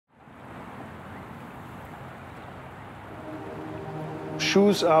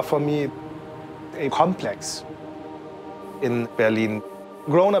Shoes are for me a complex in Berlin.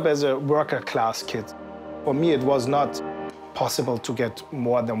 Grown up as a worker class kid, for me it was not possible to get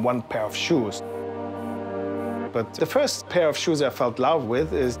more than one pair of shoes. But the first pair of shoes I felt love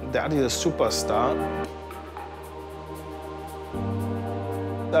with is the Adidas Superstar.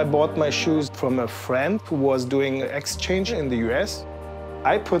 I bought my shoes from a friend who was doing exchange in the US.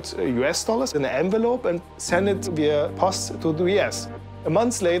 I put US dollars in an envelope and sent it via post to the US. A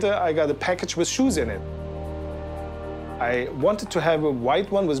month later, I got a package with shoes in it. I wanted to have a white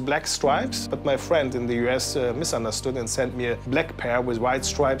one with black stripes, but my friend in the US misunderstood and sent me a black pair with white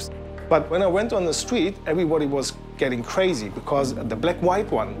stripes. But when I went on the street, everybody was getting crazy because the black-white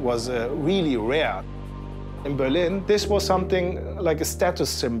one was really rare. In Berlin, this was something like a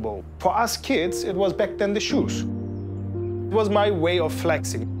status symbol. For us kids, it was back then the shoes. It was my way of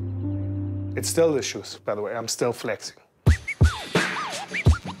flexing. It's still the shoes, by the way. I'm still flexing.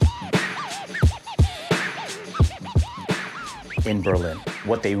 In Berlin,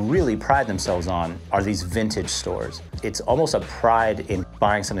 what they really pride themselves on are these vintage stores. It's almost a pride in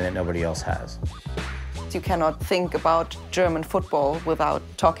buying something that nobody else has. You cannot think about German football without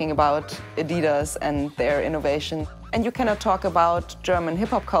talking about Adidas and their innovation. And you cannot talk about German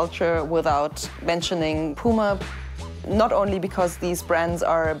hip-hop culture without mentioning Puma. Not only because these brands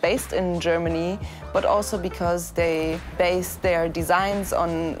are based in Germany, but also because they base their designs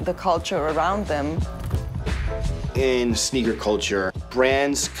on the culture around them. In sneaker culture,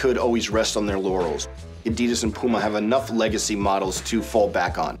 brands could always rest on their laurels. Adidas and Puma have enough legacy models to fall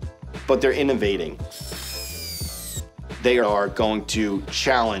back on, but they're innovating. They are going to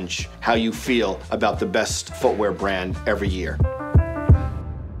challenge how you feel about the best footwear brand every year.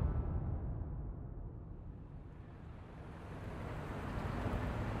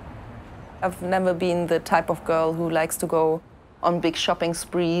 I've never been the type of girl who likes to go on big shopping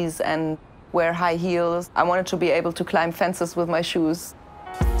sprees and wear high heels. I wanted to be able to climb fences with my shoes.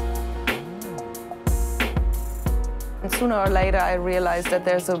 And sooner or later, I realized that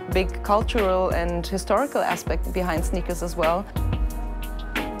there's a big cultural and historical aspect behind sneakers as well.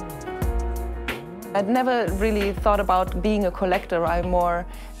 I'd never really thought about being a collector. I more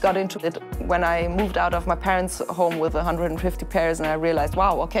got into it when I moved out of my parents' home with 150 pairs, and I realized,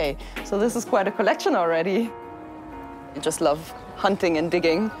 wow, okay, so this is quite a collection already. I just love hunting and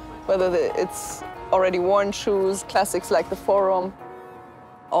digging, whether it's already worn shoes, classics like the Forum.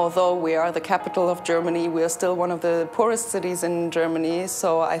 Although we are the capital of Germany, we are still one of the poorest cities in Germany,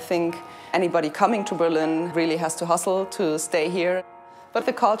 so I think anybody coming to Berlin really has to hustle to stay here. But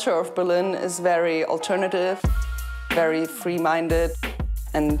the culture of Berlin is very alternative, very free-minded,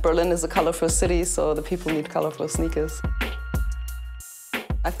 and Berlin is a colorful city, so the people need colorful sneakers.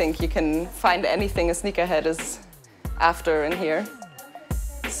 I think you can find anything a sneakerhead is after in here.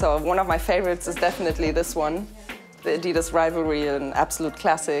 So one of my favorites is definitely this one. The Adidas Rivalry, an absolute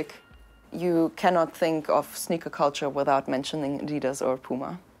classic. You cannot think of sneaker culture without mentioning Adidas or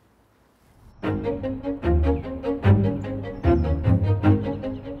Puma.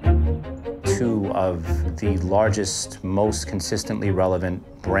 Two of the largest, most consistently relevant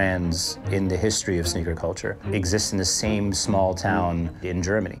brands in the history of sneaker culture exist in the same small town in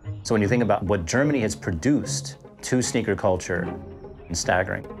Germany. So when you think about what Germany has produced to sneaker culture, it's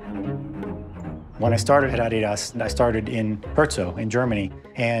staggering. When I started at Adidas, I started in Herzog in Germany,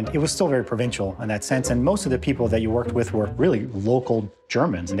 and it was still very provincial in that sense. And most of the people that you worked with were really local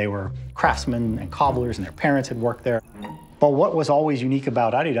Germans, and they were craftsmen and cobblers, and their parents had worked there. But what was always unique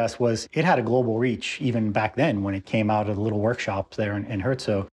about Adidas was it had a global reach, even back then when it came out of the little workshops there in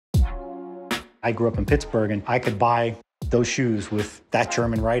Herzog. I grew up in Pittsburgh, and I could buy those shoes with that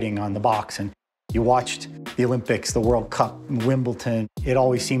German writing on the box. And you watched the Olympics, the World Cup, Wimbledon. It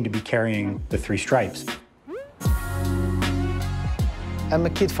always seemed to be carrying the three stripes. I'm a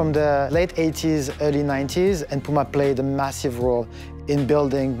kid from the late 80s, early 90s, and Puma played a massive role in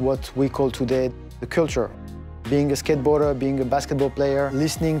building what we call today the culture. Being a skateboarder, being a basketball player,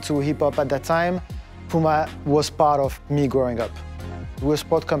 listening to hip-hop at that time, Puma was part of me growing up. We're a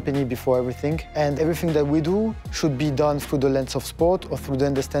sport company before everything, and everything that we do should be done through the lens of sport or through the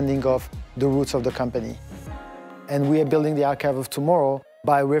understanding of the roots of the company. And we are building the archive of tomorrow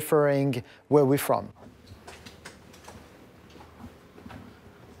by referring where we're from.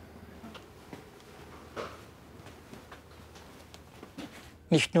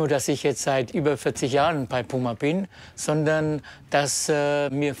 Nicht nur, dass ich jetzt seit über 40 Jahren bei Puma bin, sondern dass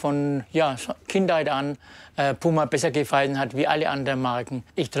mir von Kindheit an Puma besser gefallen hat wie alle anderen Marken.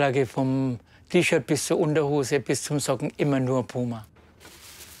 Ich trage vom T-Shirt bis zur Unterhose bis zum Socken immer nur Puma.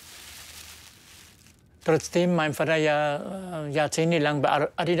 Trotzdem mein Vater ja jahrzehntelang bei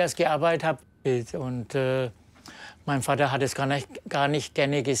Adidas gearbeitet hat und mein Vater hat es gar nicht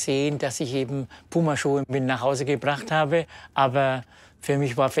gerne gesehen, dass ich eben Puma-Schuhe mit nach Hause gebracht habe. Aber für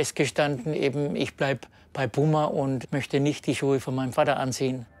mich war festgestanden, eben ich bleibe bei Puma und möchte nicht die Schuhe von meinem Vater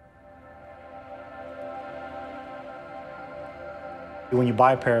anziehen. When you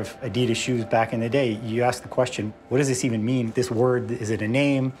buy a pair of Adidas shoes back in the day, you ask the question, what does this even mean? This word, is it a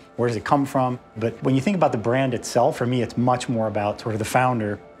name? Where does it come from? But when you think about the brand itself, for me, it's much more about sort of the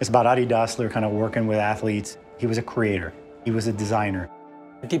founder. It's about Adi Dassler kind of working with athletes. He was a creator. He was a designer.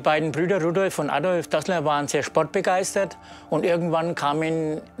 Die beiden Brüder Rudolf und Adolf Dassler waren sehr sportbegeistert und irgendwann kam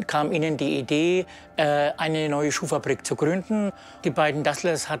ihnen die Idee, eine neue Schuhfabrik zu gründen. Die beiden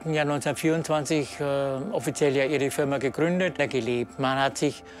Dasslers hatten ja 1924 offiziell ja ihre Firma gegründet, gelebt. Man hat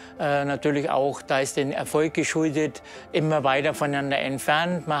sich natürlich auch, da ist den Erfolg geschuldet, immer weiter voneinander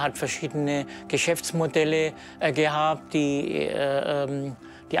entfernt. Man hat verschiedene Geschäftsmodelle gehabt, die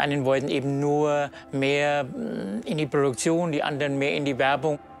einen wollten eben nur mehr in die Produktion, die anderen mehr in die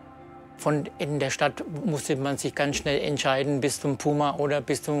Werbung. In der Stadt musste man sich ganz schnell entscheiden, bist du ein Puma oder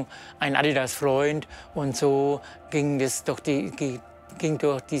bist du ein Adidas-Freund. Und so ging durch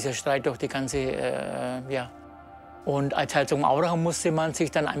dieser Streit durch die ganze, ja. Und als Herzog Aurach musste man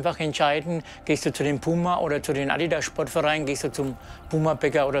sich dann einfach entscheiden, gehst du zu dem Puma oder zu den Adidas-Sportverein, gehst du zum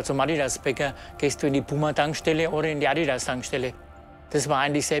Puma-Bäcker oder zum Adidas-Bäcker, gehst du in die Puma-Tankstelle oder in die Adidas-Tankstelle. Das war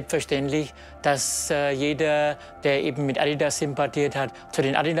eigentlich selbstverständlich, dass jeder, der eben mit Adidas sympathiert hat, zu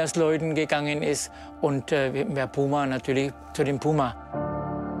den Adidas-Leuten gegangen ist und wer Puma natürlich zu dem Puma.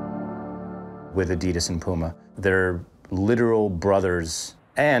 With Adidas and Puma, they're literal brothers.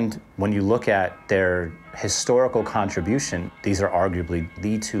 And when you look at their historical contribution, these are arguably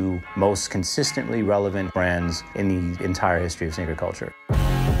the two most consistently relevant brands in the entire history of sneaker culture.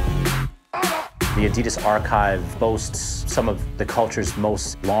 The Adidas archive boasts some of the culture's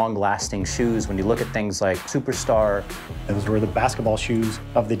most long-lasting shoes. When you look at things like Superstar. Those were the basketball shoes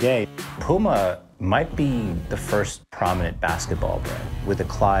of the day. Puma might be the first prominent basketball brand with the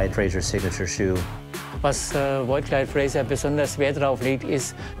Clyde Frazier signature shoe. Was Clyde Frazier besonders Wert darauf legt,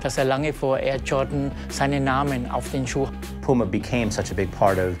 ist, dass lange vor Air Jordan seinen Namen auf den Schuh. Puma became such a big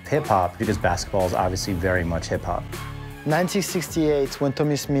part of hip-hop because basketball is obviously very much hip-hop. 1968, when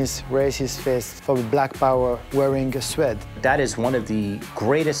Tommy Smith raised his fist for Black Power wearing a suede. That is one of the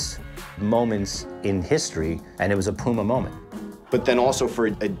greatest moments in history, and it was a Puma moment. But then also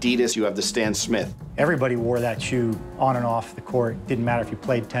for Adidas, you have the Stan Smith. Everybody wore that shoe on and off the court. Didn't matter if you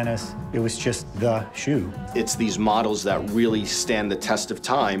played tennis. It was just the shoe. It's these models that really stand the test of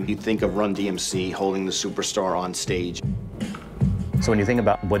time. You think of Run DMC holding the Superstar on stage. So when you think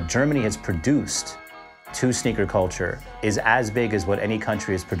about what Germany has produced to sneaker culture is as big as what any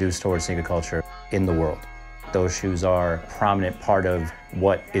country has produced towards sneaker culture in the world. Those shoes are a prominent part of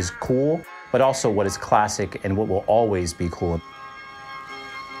what is cool, but also what is classic and what will always be cool.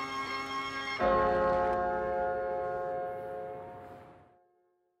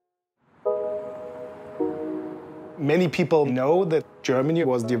 Many people know that Germany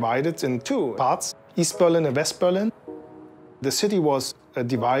was divided in two parts, East Berlin and West Berlin. The city was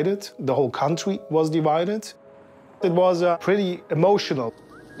divided, the whole country was divided. It was pretty emotional.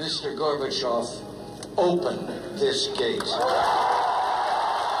 Mr. Gorbachev, open this gate.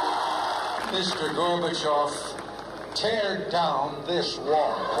 Mr. Gorbachev, tear down this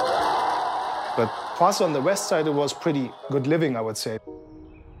wall. But for us on the west side, it was pretty good living, I would say.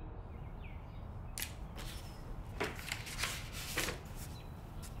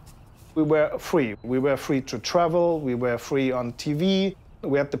 We were free. We were free to travel. We were free on TV.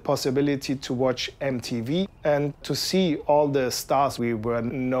 We had the possibility to watch MTV and to see all the stars we were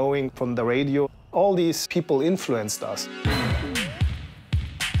knowing from the radio. All these people influenced us.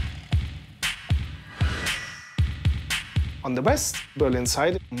 On the West Berlin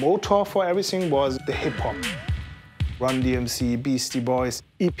side, motor for everything was the hip-hop. Run DMC, Beastie Boys,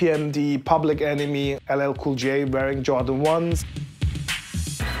 EPMD, Public Enemy, LL Cool J wearing Jordan 1s.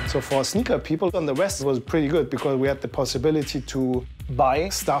 So for sneaker people on the West, it was pretty good because we had the possibility to buy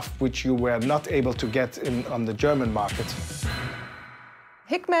stuff which you were not able to get on the German market.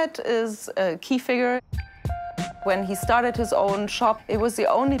 Hikmet is a key figure. When he started his own shop, it was the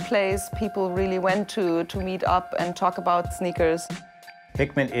only place people really went to meet up and talk about sneakers.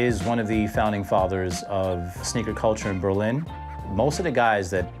 Hikmet is one of the founding fathers of sneaker culture in Berlin. Most of the guys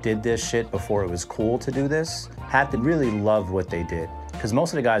that did this shit before it was cool to do this had to really love what they did. Because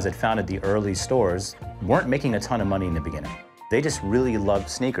most of the guys that founded the early stores weren't making a ton of money in the beginning. They just really loved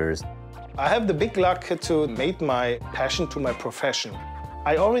sneakers. I have the big luck to make my passion to my profession.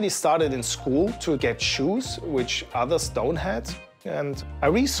 I already started in school to get shoes, which others don't have, and I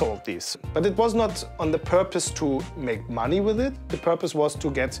resold these. But it was not on the purpose to make money with it. The purpose was to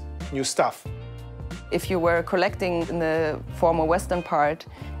get new stuff. If you were collecting in the former Western part,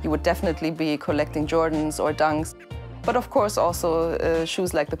 you would definitely be collecting Jordans or Dunks. But of course also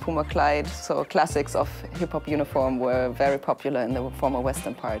shoes like the Puma Clyde, so classics of hip-hop uniform, were very popular in the former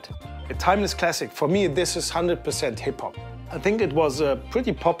Western part. A timeless classic. For me, this is 100% hip-hop. I think it was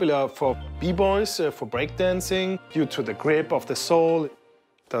pretty popular for b-boys, for breakdancing, due to the grip of the sole.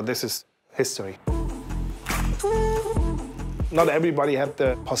 So this is history. Not everybody had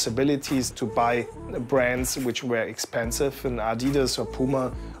the possibilities to buy brands which were expensive, and Adidas or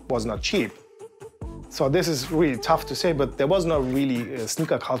Puma was not cheap. So this is really tough to say, but there was not really a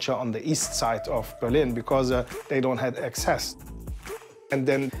sneaker culture on the east side of Berlin because they don't have access. And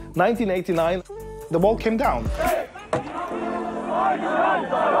then 1989, the wall came down.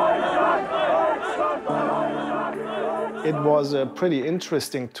 It was pretty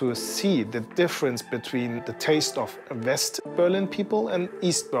interesting to see the difference between the taste of West Berlin people and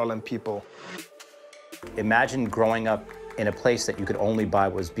East Berlin people. Imagine growing up in a place that you could only buy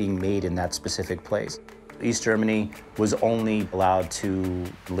what was being made in that specific place. East Germany was only allowed to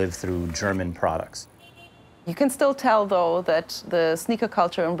live through German products. You can still tell, though, that the sneaker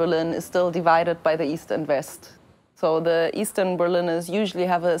culture in Berlin is still divided by the East and West. So the Eastern Berliners usually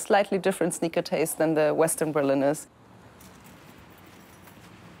have a slightly different sneaker taste than the Western Berliners.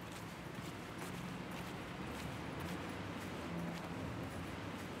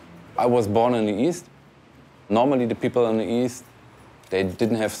 I was born in the East. Normally the people in the East, they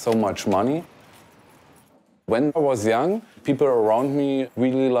didn't have so much money. When I was young, people around me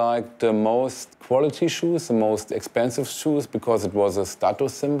really liked the most quality shoes, the most expensive shoes, because it was a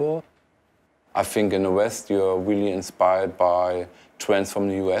status symbol. I think in the West you're really inspired by trends from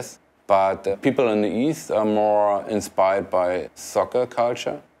the US, but people in the East are more inspired by soccer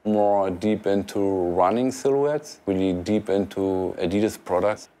culture, more deep into running silhouettes, really deep into Adidas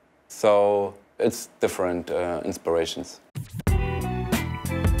products. So it's different inspirations.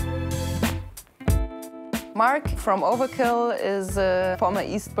 Mark from Overkill is a former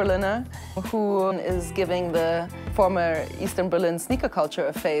East Berliner who is giving the former Eastern Berlin sneaker culture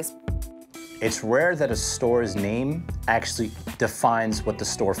a face. It's rare that a store's name actually defines what the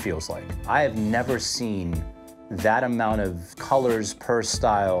store feels like. I have never seen that amount of colors per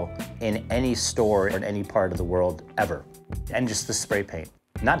style in any store in any part of the world ever. And just the spray paint.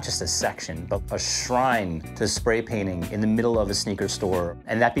 Not just a section, but a shrine to spray painting in the middle of a sneaker store,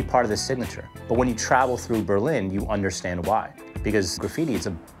 and that be part of the signature. But when you travel through Berlin, you understand why. Because graffiti is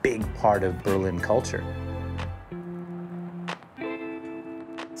a big part of Berlin culture.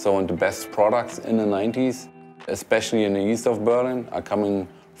 So the best products in the 90s, especially in the east of Berlin, are coming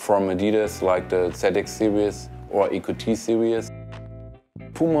from Adidas, like the ZX series or EQT series.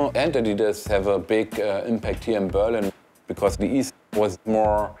 Puma and Adidas have a big impact here in Berlin because the east was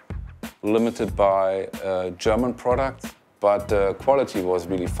more limited by German products, but the quality was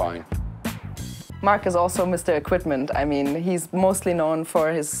really fine. Mark is also Mr. Equipment. I mean, he's mostly known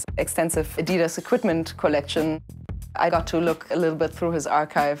for his extensive Adidas equipment collection. I got to look a little bit through his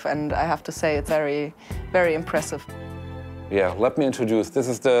archive, and I have to say it's very, very impressive. Yeah, let me introduce. This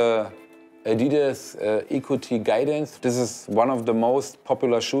is the Adidas EQT Guidance. This is one of the most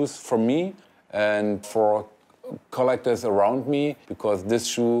popular shoes for me and for collectors around me, because this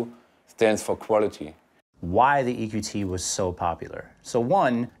shoe stands for quality. Why the EQT was so popular. So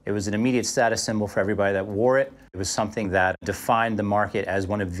one, it was an immediate status symbol for everybody that wore it. It was something that defined the market as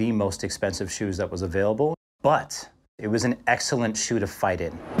one of the most expensive shoes that was available, but it was an excellent shoe to fight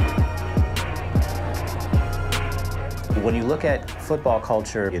in. When you look at football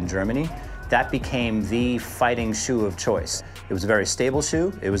culture in Germany, that became the fighting shoe of choice. It was a very stable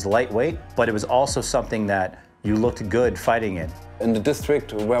shoe, it was lightweight, but it was also something that you looked good fighting in. In the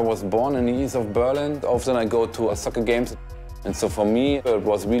district where I was born, in the east of Berlin, often I go to soccer games. And so for me, it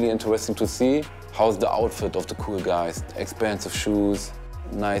was really interesting to see how's the outfit of the cool guys. Expensive shoes,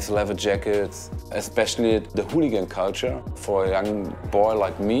 nice leather jackets, especially the hooligan culture for a young boy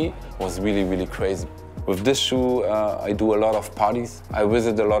like me was really, really crazy. With this shoe, I do a lot of parties. I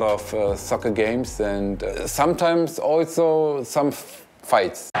visit a lot of soccer games and sometimes also some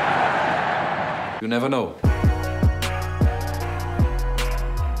fights. You never know.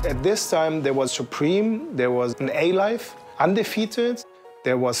 At this time, there was Supreme, there was an A-Life, undefeated,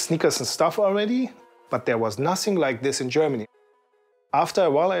 there was Sneakers and Stuff already, but there was nothing like this in Germany. After a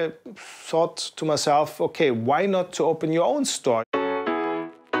while, I thought to myself, okay, why not to open your own store?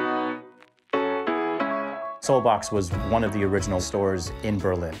 Soulbox was one of the original stores in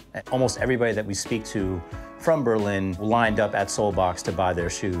Berlin. Almost everybody that we speak to from Berlin lined up at Soulbox to buy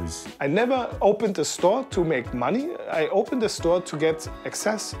their shoes. I never opened a store to make money. I opened a store to get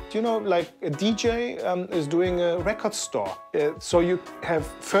access. You know, like a DJ is doing a record store. So you have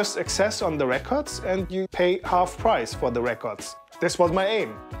first access on the records and you pay half price for the records. This was my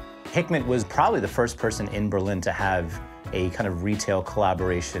aim. Hickman was probably the first person in Berlin to have a kind of retail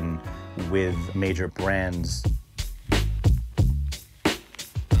collaboration with major brands.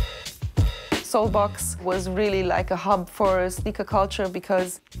 Soulbox was really like a hub for sneaker culture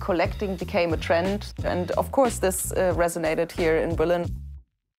because collecting became a trend. And of course, this resonated here in Berlin.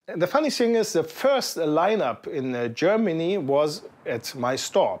 The funny thing is, the first lineup in Germany was at my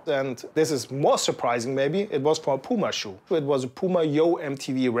store. And this is more surprising, maybe. It was for a Puma shoe. It was a Puma Yo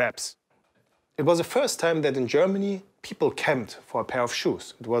MTV Raps. It was the first time that in Germany people camped for a pair of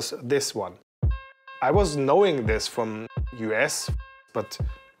shoes. It was this one. I was knowing this from US, but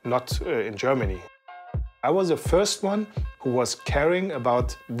not in Germany. I was the first one who was caring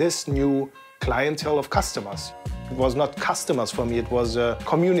about this new clientele of customers. It was not customers for me, it was a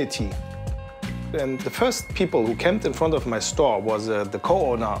community. And the first people who camped in front of my store was the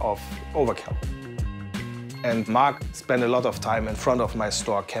co-owner of Overkill. And Mark spent a lot of time in front of my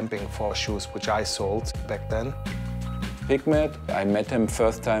store camping for shoes, which I sold back then. Hikmet, I met him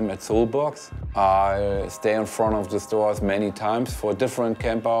first time at Soulbox. I stay in front of the stores many times for different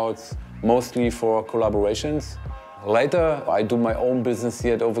campouts, mostly for collaborations. Later, I do my own business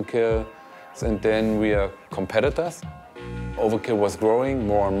here at Overkill, and then we are competitors. Overkill was growing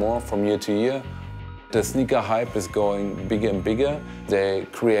more and more from year to year. The sneaker hype is going bigger and bigger. They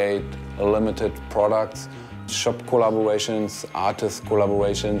create limited products, shop collaborations, artist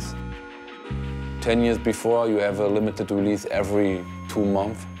collaborations. 10 years before, you have a limited release every 2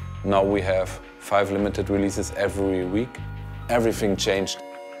 months. Now we have 5 limited releases every week. Everything changed.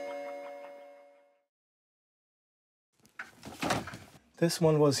 This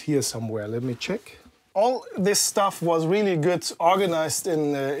one was here somewhere, let me check. All this stuff was really good organized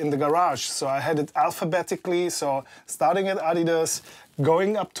in the garage. So I had it alphabetically, so starting at Adidas,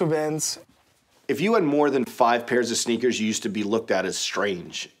 going up to Vans. If you had more than 5 pairs of sneakers, you used to be looked at as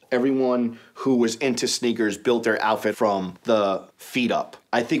strange. Everyone who was into sneakers built their outfit from the feet up.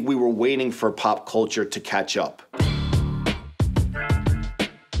 I think we were waiting for pop culture to catch up.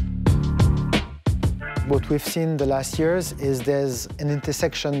 What we've seen the last years is there's an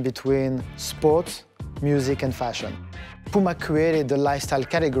intersection between sport, music, and fashion. Puma created the lifestyle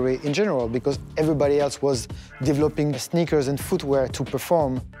category in general because everybody else was developing sneakers and footwear to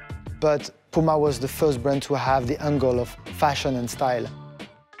perform, but Puma was the first brand to have the angle of fashion and style.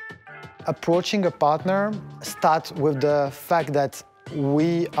 Approaching a partner starts with the fact that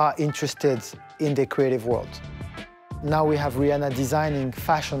we are interested in the creative world. Now we have Rihanna designing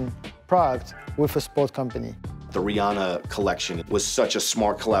fashion product with a sport company. The Rihanna collection was such a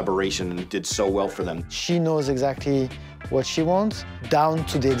smart collaboration and it did so well for them. She knows exactly what she wants, down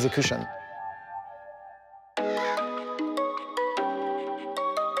to the execution.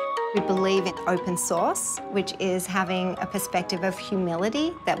 We believe in open source, which is having a perspective of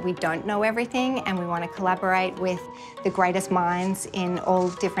humility, that we don't know everything and we want to collaborate with the greatest minds in all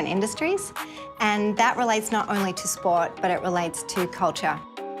different industries. And that relates not only to sport, but it relates to culture.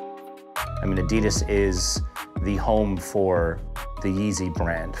 I mean, Adidas is the home for the Yeezy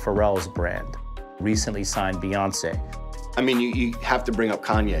brand, Pharrell's brand, recently signed Beyonce. I mean, you have to bring up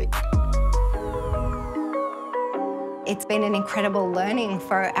Kanye. It's been an incredible learning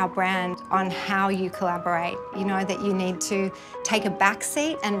for our brand on how you collaborate. You know that you need to take a back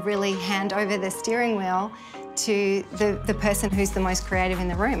seat and really hand over the steering wheel to the person who's the most creative in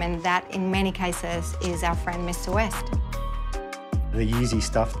the room, and that, in many cases, is our friend Mr. West. The Yeezy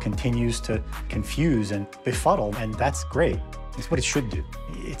stuff continues to confuse and befuddle, and that's great. It's what it should do.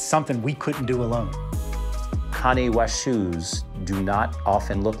 It's something we couldn't do alone. Kanye West shoes do not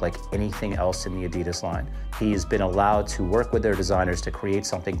often look like anything else in the Adidas line. He has been allowed to work with their designers to create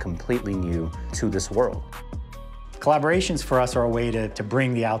something completely new to this world. Collaborations for us are a way to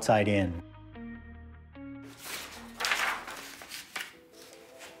bring the outside in.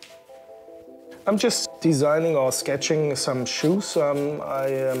 I'm just designing or sketching some shoes.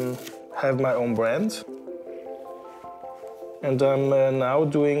 I have my own brand. And I'm now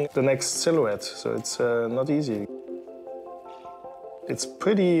doing the next silhouette, so it's not easy. It's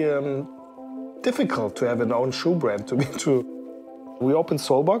pretty difficult to have an own shoe brand, to be true. We opened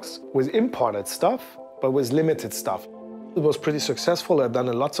Soulbox with imported stuff, but with limited stuff. It was pretty successful. I've done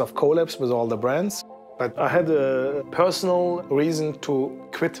lots of collabs with all the brands, but I had a personal reason to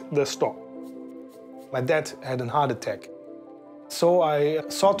quit the store. My dad had a heart attack. So I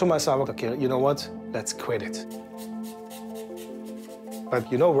thought to myself, okay, you know what? Let's quit it.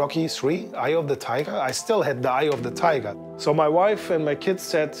 But you know Rocky III, Eye of the Tiger? I still had the Eye of the Tiger. So my wife and my kids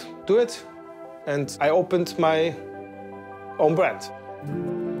said, do it. And I opened my own brand.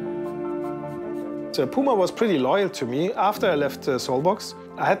 So Puma was pretty loyal to me. After I left Soulbox,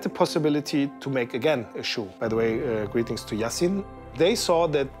 I had the possibility to make again a shoe. By the way, greetings to Yassin. They saw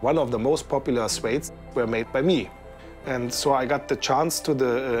that one of the most popular suedes were made by me. And so I got the chance to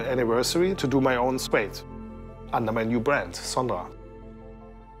the anniversary to do my own suede under my new brand, Sonra.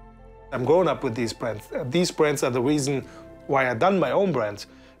 I'm grown up with these brands. These brands are the reason why I done my own brand,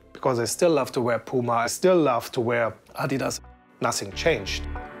 because I still love to wear Puma, I still love to wear Adidas. Nothing changed.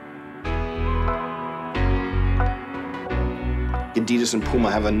 Adidas and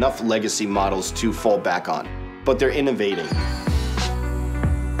Puma have enough legacy models to fall back on, but they're innovating.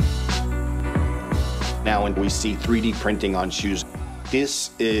 Now when we see 3D printing on shoes,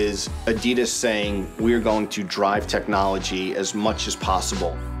 this is Adidas saying we're going to drive technology as much as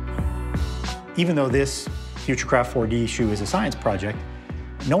possible. Even though this Futurecraft 4D shoe is a science project,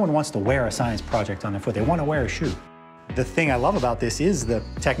 no one wants to wear a science project on their foot. They want to wear a shoe. The thing I love about this is the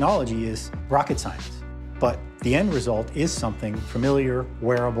technology is rocket science, but the end result is something familiar,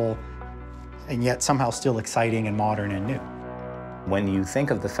 wearable, and yet somehow still exciting and modern and new. When you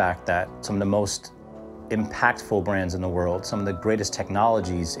think of the fact that some of the most impactful brands in the world, some of the greatest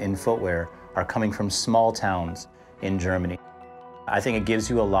technologies in footwear are coming from small towns in Germany, I think it gives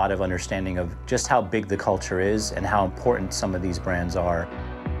you a lot of understanding of just how big the culture is and how important some of these brands are.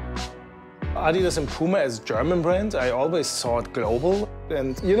 Adidas and Puma as German brand, I always saw it global.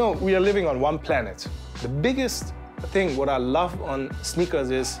 And you know, we are living on one planet. The biggest thing what I love on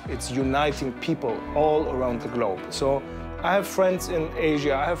sneakers is it's uniting people all around the globe. So I have friends in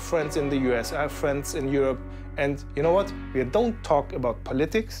Asia, I have friends in the US, I have friends in Europe. And you know what? We don't talk about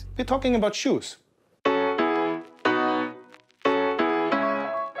politics, we're talking about shoes.